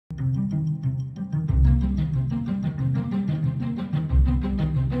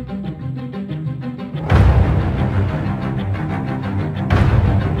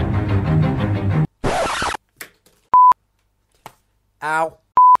Ow.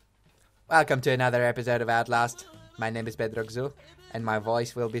 Welcome to another episode of Outlast. My name is Bedroxu, and my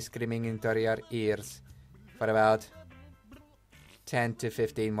voice will be screaming into your ears for about 10 to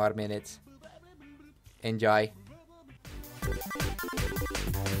 15 more minutes. Enjoy.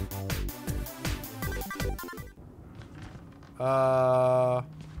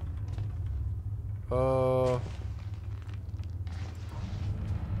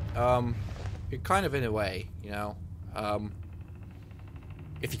 You're kind of in a way, you know.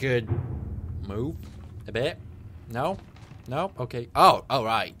 If you could move a bit. No? No? Okay. Oh,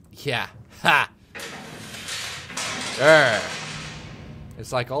 right. Yeah. Ha!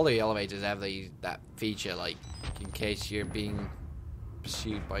 It's like all the elevators have that feature, like, in case you're being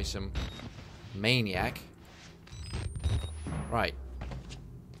pursued by some maniac. Right.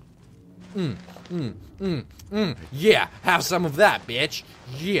 Yeah, have some of that, bitch.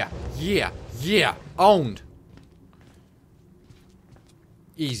 Yeah. Owned.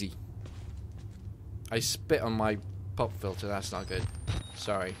 Easy. I spit on my pop filter, that's not good.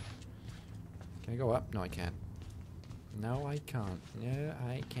 Sorry. Can I go up? No, I can't. No, I can't. No,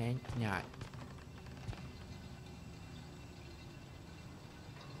 I can't not.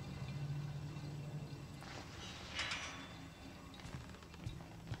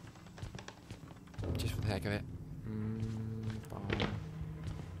 Just for the heck of it.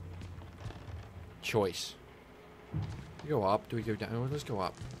 Choice. We go up? Do we go down? Oh, let's go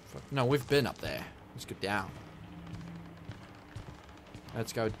up. No, we've been up there. Let's go down.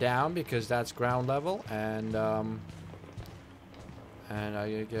 Let's go down because that's ground level, and I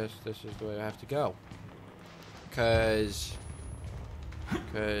guess this is the way I have to go. Cause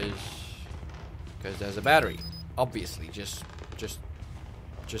there's a battery. Obviously, just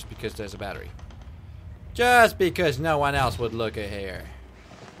because there's a battery. Just because no one else would look at here.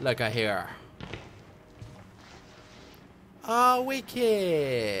 Look at here. Oh,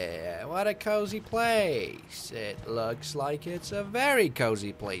 wicked! What a cozy place. It looks like it's a very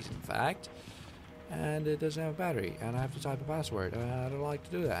cozy place, in fact. And it doesn't have a battery, and I have to type a password. I don't like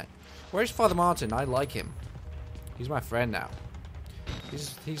to do that. Where's Father Martin? I like him. He's my friend now.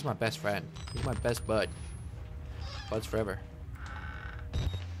 He's my best friend. He's my best bud. Buds forever.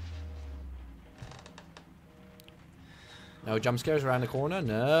 No jump scares around the corner?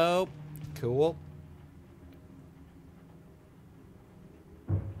 Nope. Cool.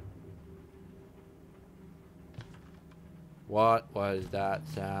 What was that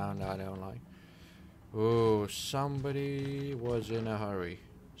sound? I don't like. Ooh, somebody was in a hurry.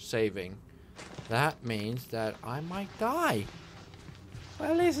 Saving. That means that I might die.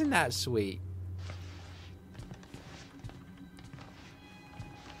 Well, isn't that sweet?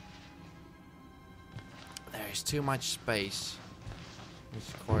 There's too much space in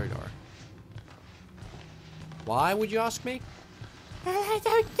this corridor. Why would you ask me? I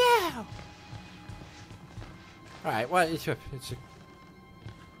don't know. Alright, well, it's a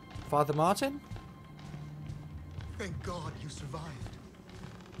Father Martin? Thank God you survived.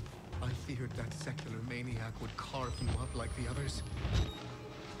 I feared that secular maniac would carve you up like the others.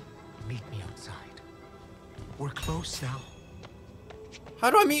 Meet me outside. We're close now.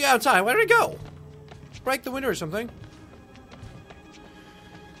 How do I meet you outside? Where did it go? Break the window or something.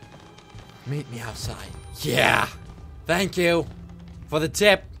 Meet me outside. Yeah! Thank you for the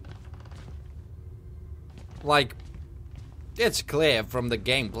tip. Like, it's clear from the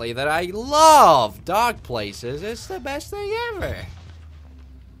gameplay that I love dark places. It's the best thing ever.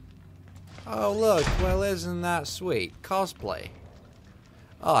 Oh, look. Well, isn't that sweet? Cosplay.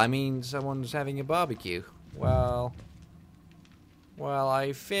 Oh, I mean, someone's having a barbecue. Well,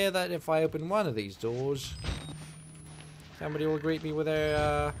 I fear that if I open one of these doors, somebody will greet me with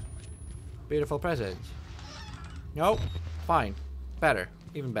their beautiful present. Nope. Fine. Better.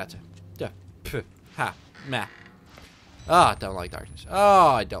 Even better. Duh. Puh. Ha. Meh. Oh, I don't like darkness. Oh,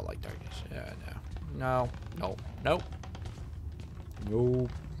 I don't like darkness. No. Nope.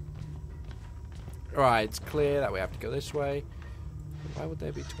 Alright, it's clear that we have to go this way. Why would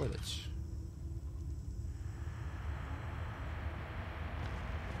there be toilets?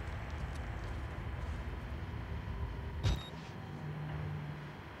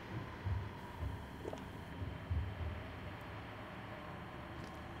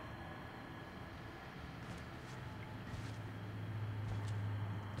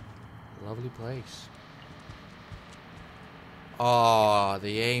 Lovely place. Oh,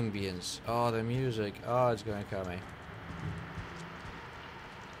 the ambience. Oh, the music. Oh, it's gonna kill me.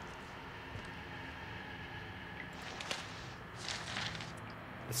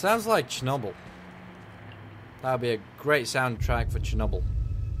 It sounds like Chernobyl. That would be a great soundtrack for Chernobyl.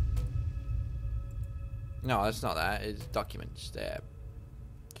 No, that's not that. It's documents. They're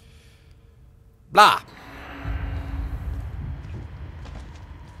Blah.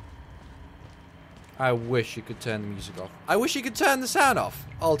 I wish you could turn the music off. I wish you could turn the sound off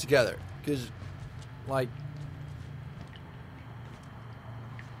altogether. Because, like...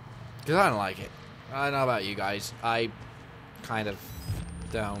 Because I don't like it. I don't know about you guys. I kind of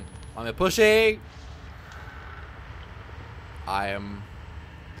don't. I'm a pussy. I am...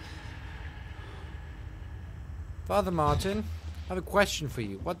 Father Martin, I have a question for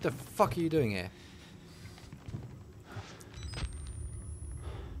you. What the fuck are you doing here?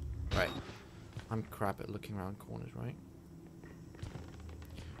 Right. I'm crap at looking around corners, right?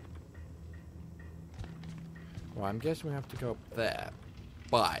 Well, I'm guessing we have to go up there.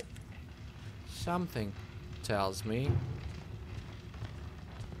 But something tells me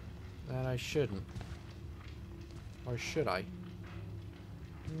that I shouldn't. Or should I?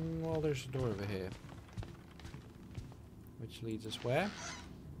 Well, there's a door over here. Which leads us where?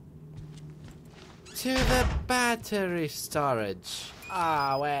 To the battery storage.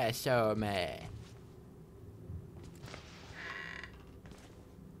 Ah, where show me?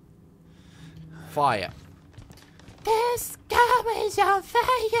 Fire. This gum is on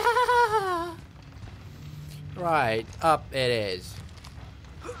fire! Right, up it is.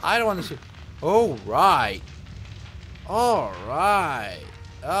 I don't want to see... Oh, right. Alright.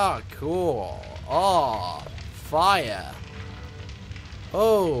 Oh, cool. Oh, fire.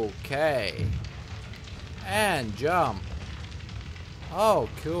 Okay. And jump. Oh,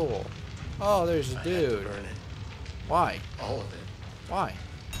 cool. Oh, there's a dude. Why? All of it. Why?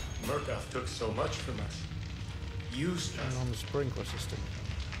 Murkoff took so much from us. Used Turn us. on the sprinkler system.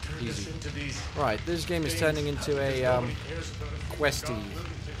 Turned us Easy. into these Right, this game is things. turning into a Nobody cares about us. questy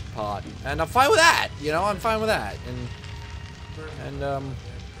Lunatic. part, and I'm fine with that. You know, I'm fine with that. And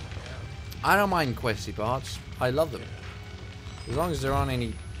I don't mind questy parts. I love them as long as there aren't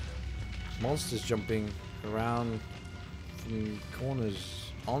any monsters jumping around from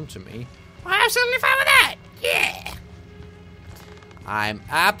corners onto me. I'm absolutely fine with that. Yeah, I'm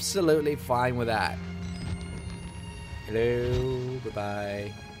absolutely fine with that. Hello,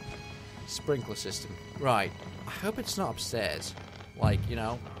 bye-bye. Sprinkler system. Right. I hope it's not upstairs. Like, you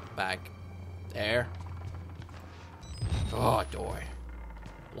know, back there. Oh, door.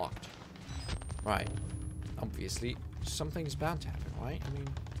 Locked. Right. Obviously, something's bound to happen, right? I mean,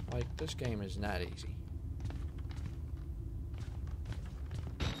 like, this game isn't that easy.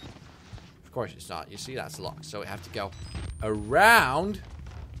 Of course it's not. You see, that's locked. So we have to go around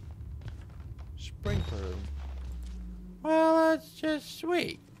sprinkler room. Well, that's just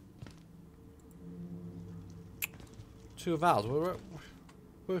sweet. 2 valves.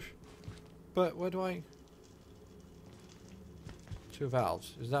 But where do I... 2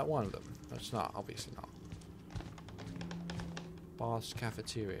 valves. Is that one of them? That's not. Obviously not. Boss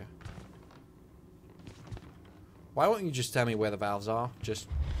cafeteria. Why won't you just tell me where the valves are? Just...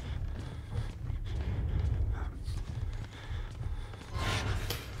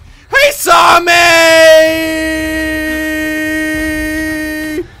 He saw me!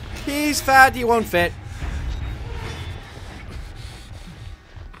 He's fat, he won't fit.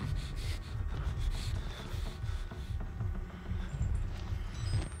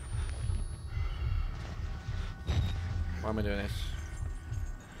 Why am I doing this?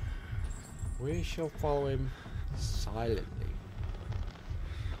 We shall follow him silently.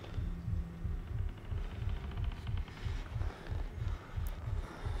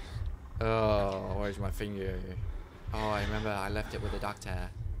 Oh, where's my finger? Oh, I remember I left it with the doctor.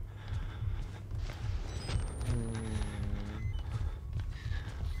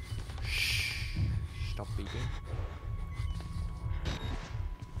 Shh. Stop beeping.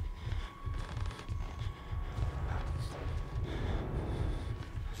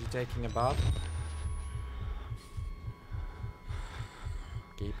 Is he taking a bath?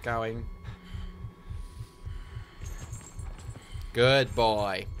 Keep going. Good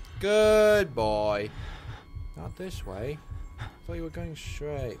boy. Good boy. Not this way. I thought you were going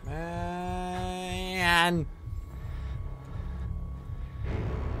straight, man.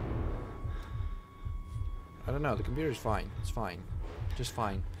 I don't know. The computer's fine. It's fine. Just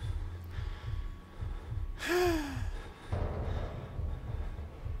fine.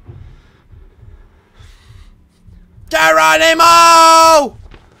 Geronimo!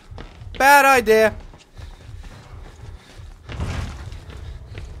 Bad idea.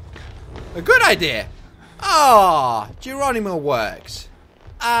 A good idea. Ah, oh, Geronimo works.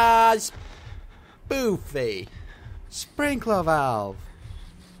 Ah, spoofy. Sprinkler valve.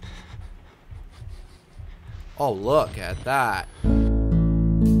 Oh, look at that.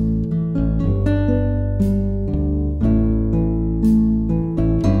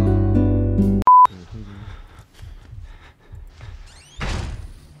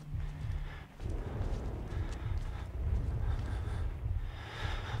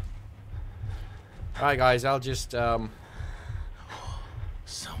 Alright, guys, I'll just, Somebody's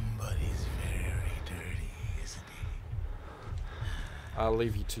very dirty, isn't he? I'll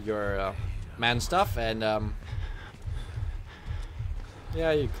leave you to your, man stuff, and,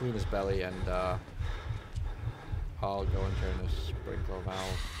 yeah, you clean his belly, and, I'll go and turn the sprinkler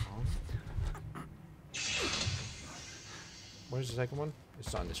valve on. Where's the second one?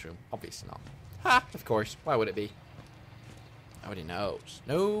 It's not in this room. Obviously not. Ha! Of course. Why would it be? Nobody knows.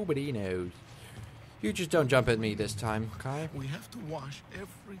 Nobody knows. You just don't jump at me this time, okay? We have to wash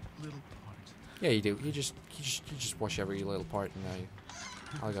every little part. Yeah, you do. You just wash every little part, and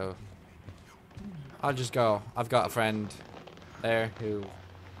I'll go. I'll just go. I've got a friend there who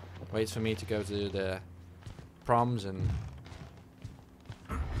waits for me to go to the proms, and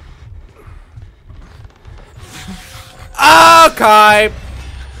okay.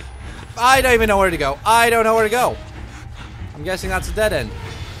 I don't even know where to go. I don't know where to go. I'm guessing that's a dead end.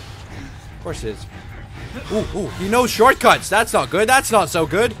 Of course it is. Ooh, he knows shortcuts. That's not good. That's not so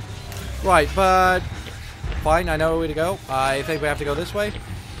good. Right, but fine. I know where to go. I think we have to go this way.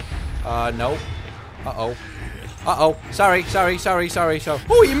 No. Uh-oh. Uh-oh. Sorry.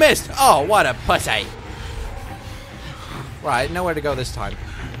 Oh, you missed. Oh, what a pussy. Right, know where to go this time.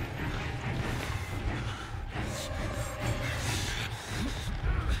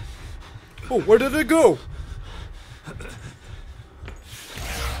 Oh, where did it go?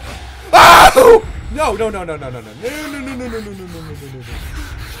 Oh! No. No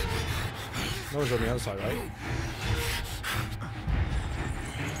one's on the other side, right?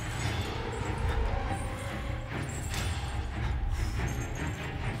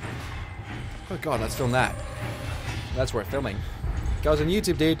 Oh god, let's film that. That's worth filming. Goes on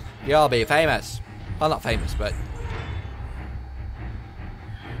YouTube, dude. You'll be famous. Well, not famous, but...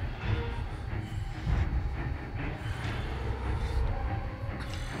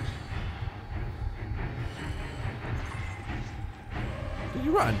 Did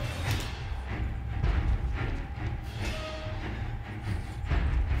you run?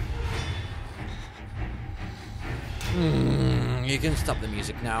 You can stop the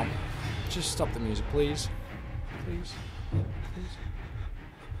music now. Just stop the music, please. Please.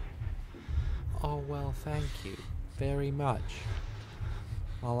 Oh, well, thank you very much.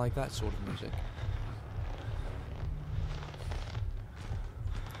 I like that sort of music.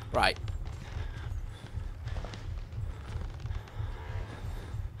 Right.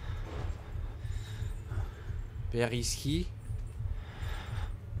 Where is he?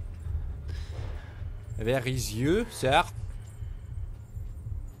 Where is you, sir?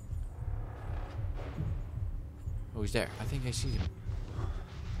 Oh, he's there. I think I see him.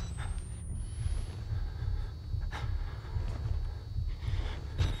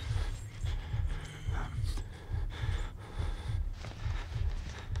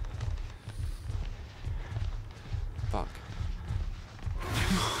 Fuck.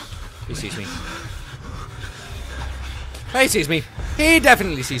 He sees me. He sees me. He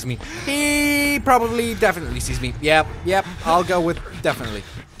definitely sees me. He probably definitely sees me. Yep. I'll go with definitely.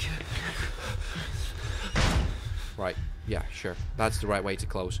 Right. Yeah, sure. That's the right way to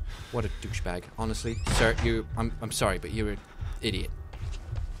close. What a douchebag. Honestly, sir, I'm sorry, but you're an idiot.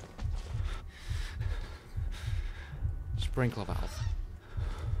 Sprinkler valve.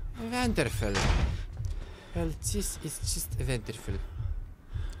 Wonderful. Well, this is just wonderful.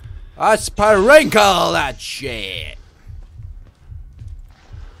 Sprinkle that shit.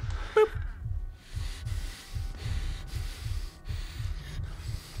 Boop.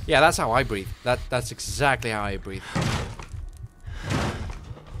 Yeah, that's how I breathe. That's exactly how I breathe.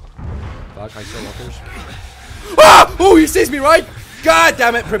 Fuck, I saw lockers. Ah! Oh, he sees me, right? God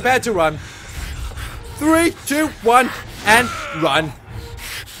damn it, prepare to run. 3, 2, 1, and run.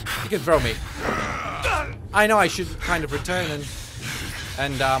 You can throw me. I know I should kind of return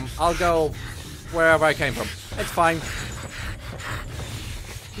and I'll go wherever I came from. It's fine.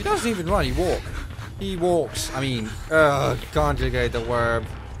 He doesn't even run, he walks. I mean, conjugate the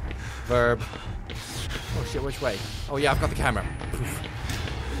verb. Oh shit, which way? Oh yeah, I've got the camera. Poof.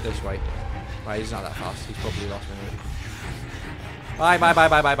 This way. Right, he's not that fast. He's probably lost me already. Bye.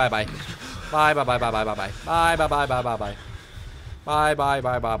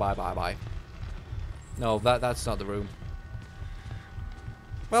 Bye. No, that's not the room.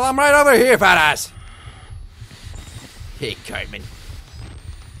 Well, I'm right over here, fat ass. Hey, Cartman.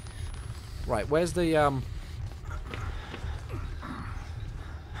 Right, where's the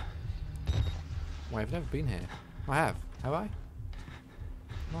Well, I've never been here. I have. Have I?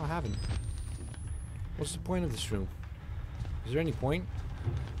 No, I haven't. What's the point of this room? Is there any point?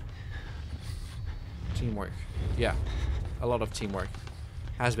 Teamwork. Yeah. A lot of teamwork.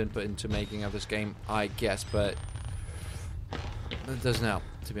 has been put into making of this game, I guess, but it doesn't help,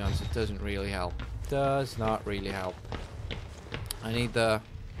 to be honest. It doesn't really help. Does not really help. I need the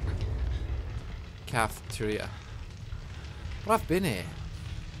cafeteria. But I've been here,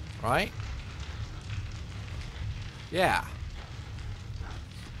 right? Yeah.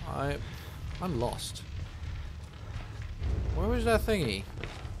 I'm lost. Where was that thingy?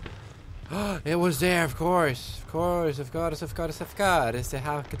 It was there, of course. Of course.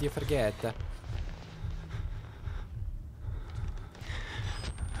 How could you forget?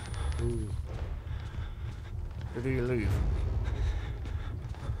 Ooh. Where do you leave?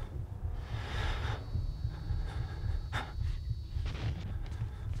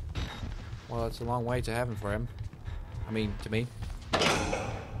 Well, it's a long way to heaven for him. I mean, to me.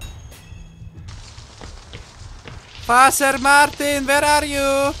 Father Martin, where are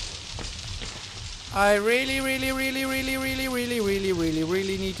you? I really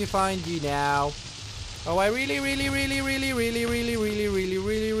need to find you now. Oh, I really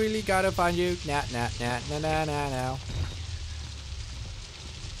gotta find you. Now.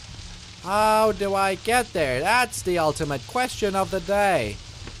 How do I get there? That's the ultimate question of the day.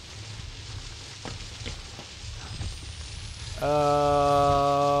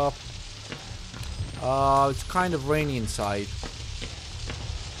 It's kind of rainy inside.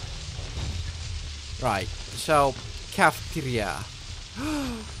 Right, so cafeteria.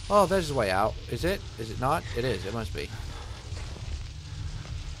 Oh, there's the way out. Is it? Is it not? It is. It must be.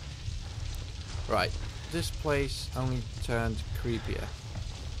 Right, this place only turned creepier.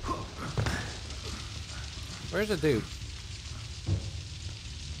 Where's the dude?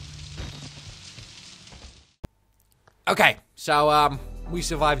 Okay, so we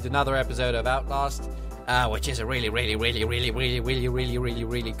survived another episode of Outlast, which is a really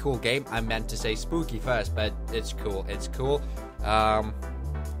cool game. I meant to say spooky first, but it's cool. It's cool.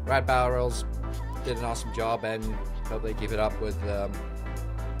 Red Barrels did an awesome job, and hope they keep it up with their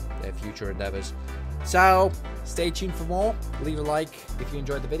future endeavors. So stay tuned for more. Leave a like if you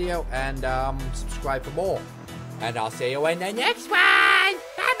enjoyed the video, and subscribe for more. And I'll see you in the next one.